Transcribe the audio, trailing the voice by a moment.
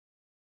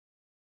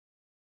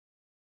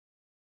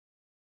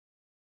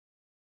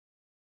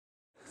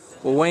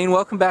Well, Wayne,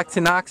 welcome back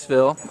to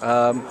Knoxville.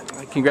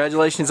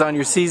 Congratulations on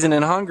your season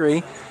in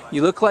Hungary.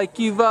 You look like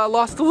you've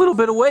lost a little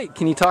bit of weight.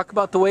 Can you talk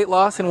about the weight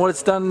loss and what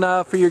it's done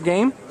for your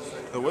game?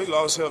 The weight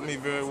loss helped me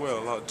very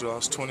well. I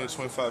lost 20 to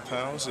 25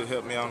 pounds. It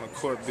helped me on the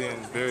court being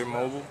very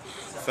mobile,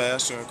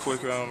 faster and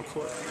quicker on the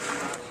court.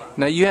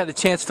 Now, you had a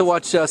chance to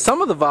watch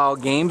some of the Vol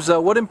games.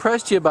 What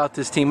impressed you about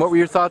this team? What were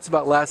your thoughts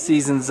about last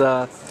season's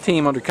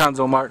team under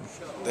Conzo Martin?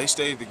 They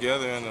stayed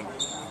together in a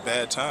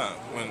bad time.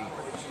 When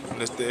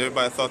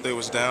everybody thought they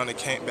was down, they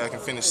came back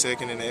and finished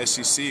second in the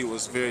SEC. It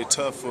was very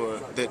tough for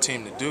that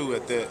team to do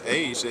at that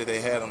age that they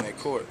had on that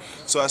court.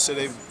 So I said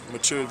they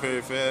matured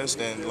very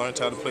fast and learned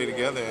how to play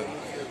together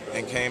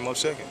and came up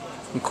second.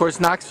 Of course,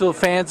 Knoxville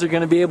fans are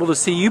going to be able to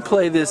see you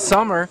play this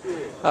summer,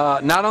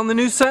 not on the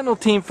new Sentinel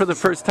team for the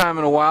first time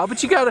in a while,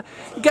 but you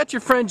got your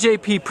friend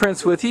J.P.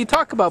 Prince with you.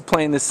 Talk about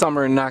playing this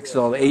summer in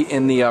Knoxville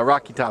in the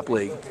Rocky Top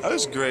League. Oh,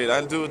 it's great.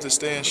 I do it to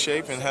stay in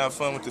shape and have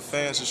fun with the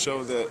fans to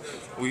show that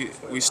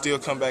we still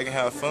come back and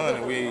have fun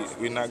and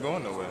we're not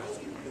going nowhere.